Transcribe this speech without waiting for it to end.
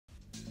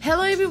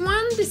Hello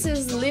everyone, this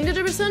is Linda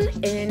Durbesson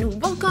and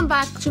welcome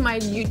back to my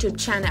YouTube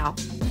channel.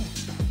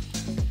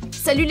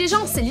 Salut les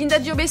gens, c'est Linda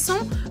Durbesson,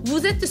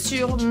 vous êtes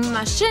sur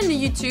ma chaîne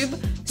YouTube,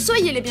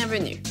 soyez les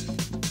bienvenus.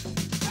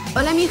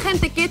 Hola mi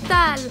gente, ¿qué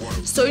tal?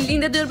 Soy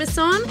Linda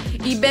Durbesson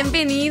y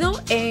bienvenido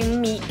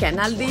en mi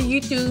canal de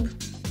YouTube.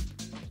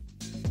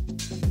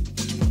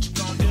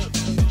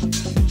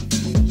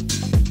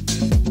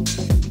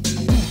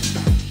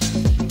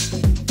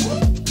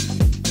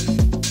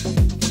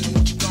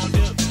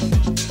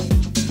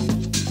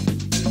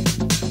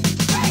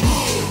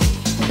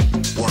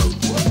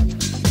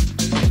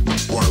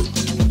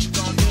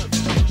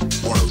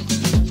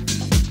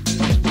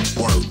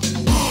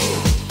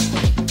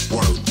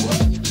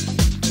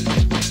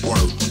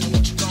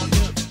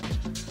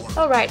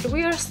 Alright,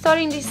 we are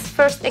starting this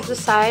first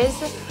exercise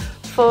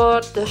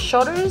for the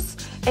shoulders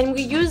and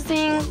we're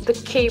using the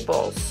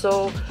cable,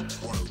 so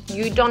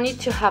you don't need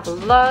to have a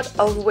lot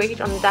of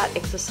weight on that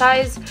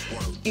exercise.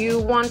 You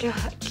want to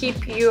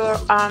keep your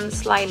arms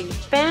slightly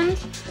bent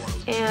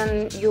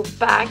and your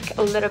back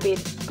a little bit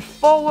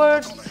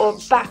forward or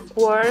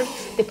backward,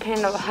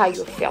 depending on how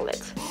you feel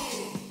it.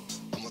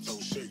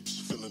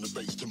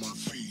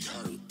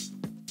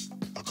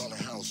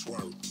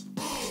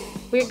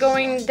 We're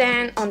going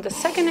then on the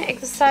second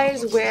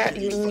exercise where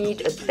you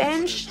need a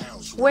bench,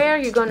 where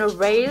you're gonna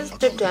raise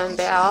the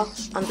dumbbell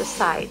on the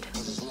side.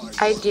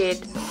 I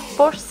did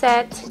 4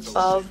 sets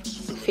of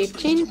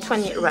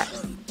 15-20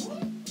 reps.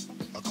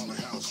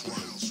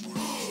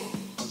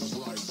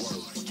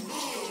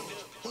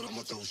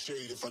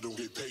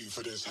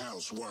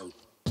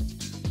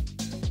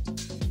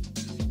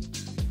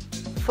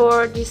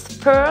 For this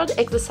third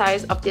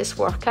exercise of this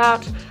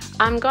workout,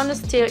 I'm gonna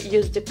still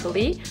use the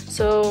pulley.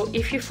 So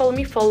if you follow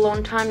me for a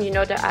long time, you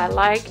know that I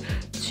like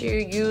to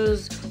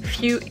use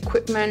few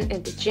equipment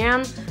in the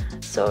gym.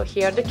 So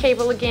here the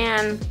cable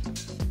again,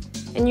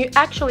 and you're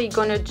actually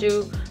gonna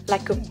do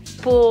like a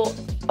pull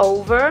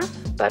over,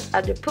 but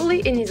at the pulley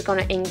it is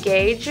gonna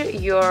engage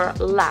your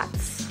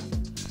lats.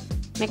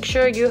 Make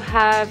sure you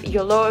have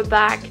your lower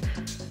back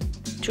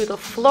to the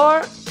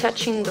floor,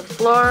 touching the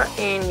floor,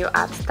 and your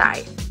abs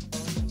tight.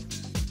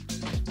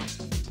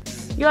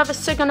 You have a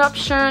second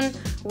option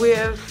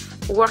with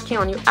working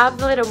on your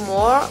abs a little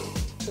more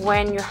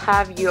when you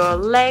have your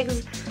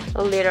legs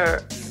a little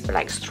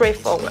like straight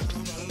forward.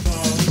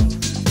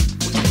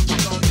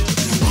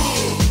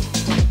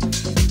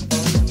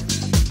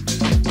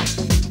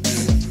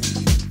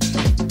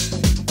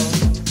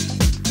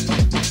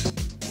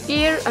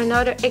 Here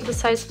another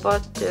exercise for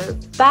the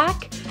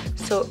back,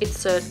 so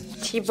it's a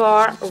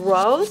T-bar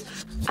rows.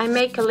 I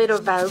make a little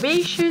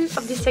variation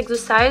of this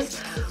exercise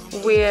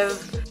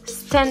with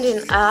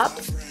standing up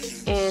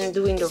and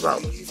doing the row.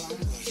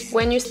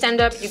 When you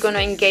stand up, you're gonna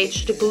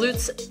engage the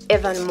glutes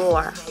even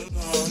more.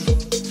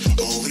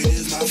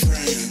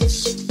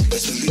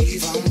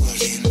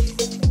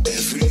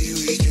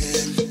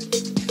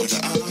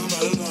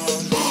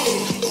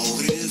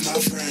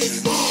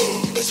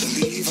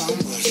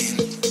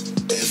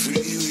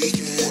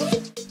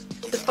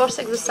 The fourth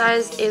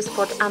exercise is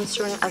for the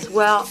hamstring as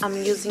well.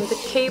 I'm using the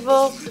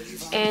cable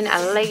and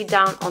I lay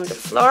down on the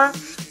floor.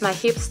 My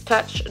hips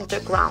touch the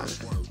ground.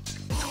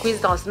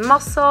 Squeeze those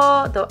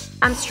muscles, the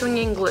hamstring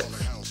and glutes.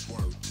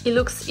 It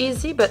looks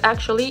easy, but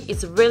actually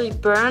it's really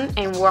burn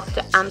and work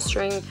the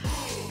hamstring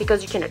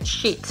because you cannot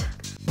cheat.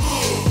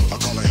 I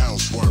call it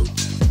housework.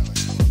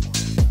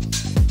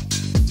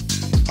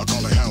 I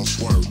call it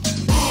housework.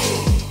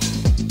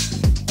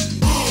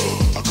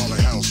 I call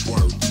it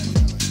housework.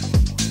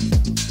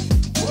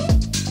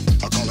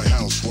 I call it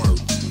housework.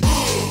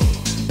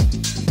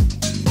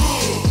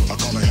 I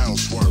call it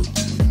housework.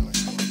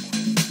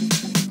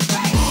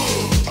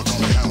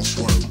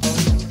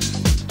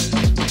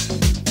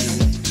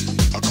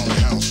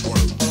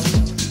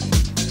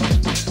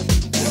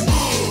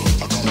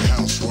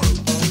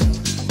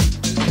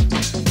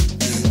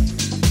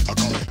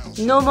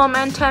 No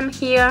momentum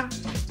here.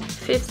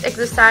 Fifth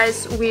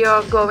exercise, we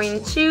are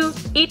going to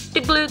hit the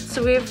glutes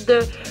with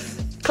the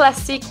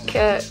classic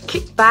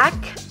kickback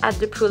at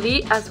the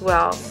pulley as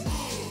well.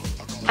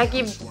 I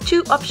give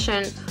two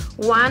options.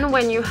 One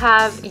when you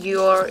have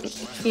your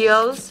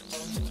heels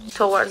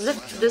towards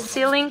the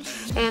ceiling,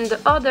 and the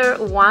other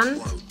one,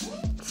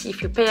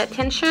 if you pay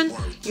attention,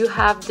 you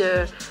have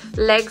the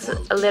legs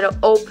a little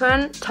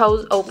open,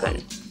 toes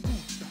open.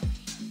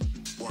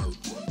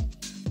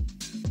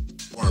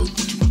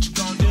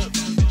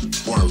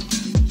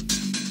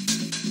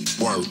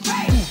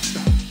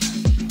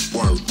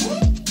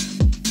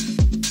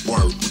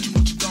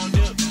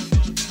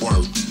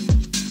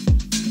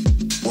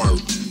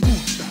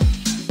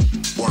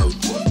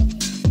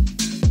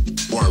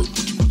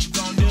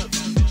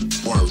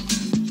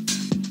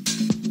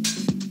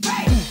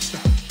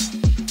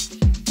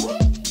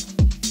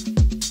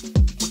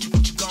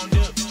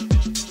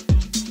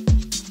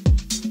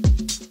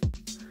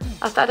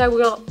 I thought I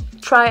will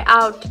try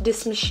out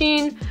this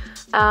machine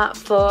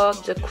for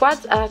the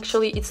quads.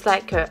 Actually, it's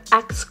like a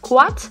hack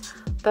squat,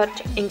 but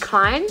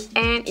incline,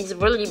 and it's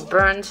really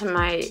burned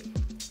my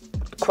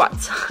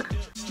squats.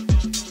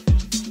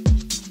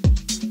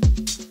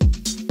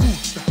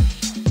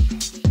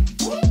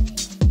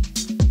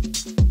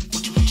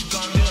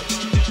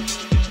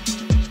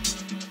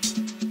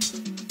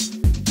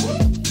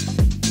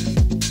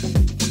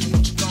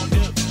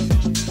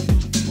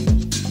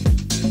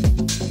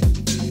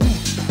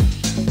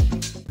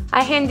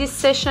 I end this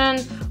session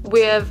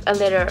with a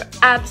little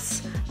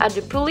abs at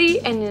the pulley,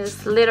 and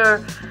it's a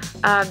little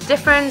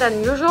different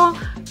than usual,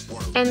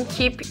 and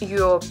keep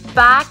your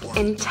back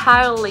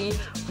entirely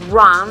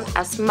round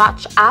as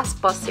much as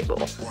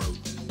possible.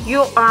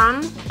 Your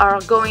arms are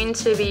going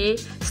to be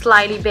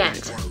slightly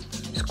bent.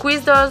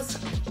 Squeeze those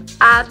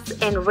abs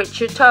and reach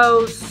your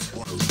toes.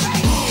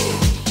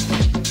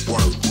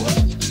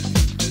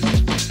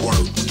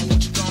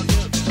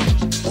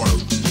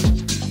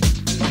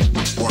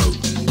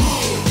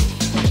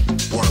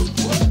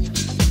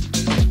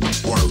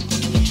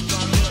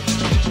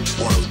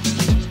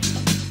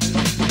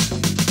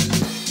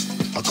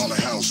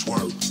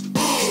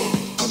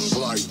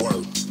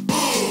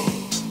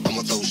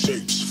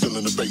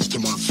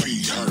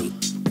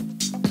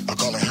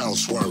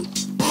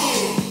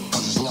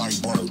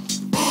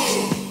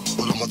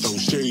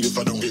 If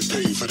I don't get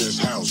paid for this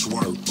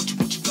housework,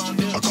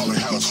 I call it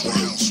housework,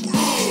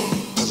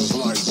 cause it's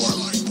light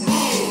work.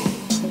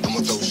 I'ma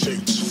throw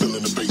shapes,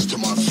 feeling the bass till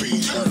my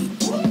feet hurt.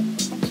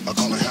 I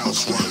call it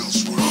housework,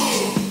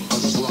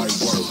 cause it's light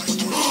work.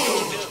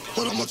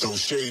 But I'ma throw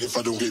shade if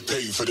I don't get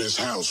paid for this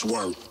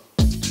housework.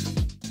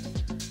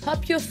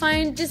 Hope you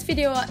find this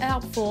video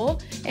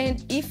helpful,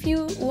 and if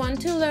you want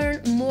to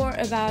learn more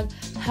about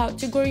how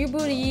to grow your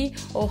body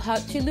or how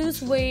to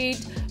lose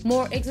weight,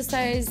 more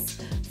exercise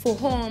for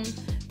home,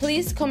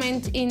 please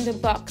comment in the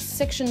box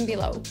section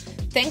below.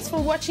 Thanks for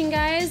watching,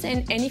 guys,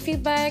 and any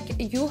feedback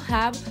you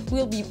have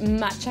will be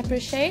much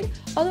appreciated.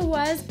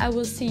 Otherwise, I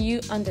will see you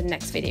on the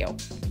next video.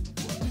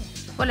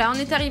 Voilà, on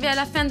est arrivé à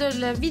la fin de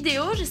la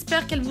vidéo,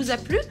 j'espère qu'elle vous a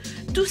plu.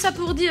 Tout ça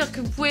pour dire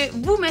que vous pouvez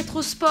vous mettre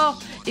au sport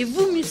et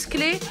vous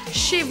muscler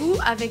chez vous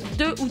avec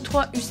 2 ou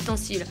 3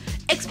 ustensiles.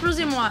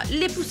 Explosez-moi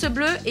les pouces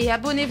bleus et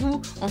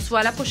abonnez-vous. On se voit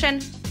à la prochaine.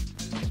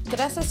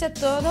 Gracias a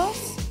todos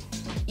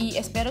y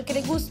espero que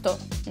les guste.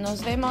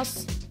 Nos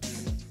vemos.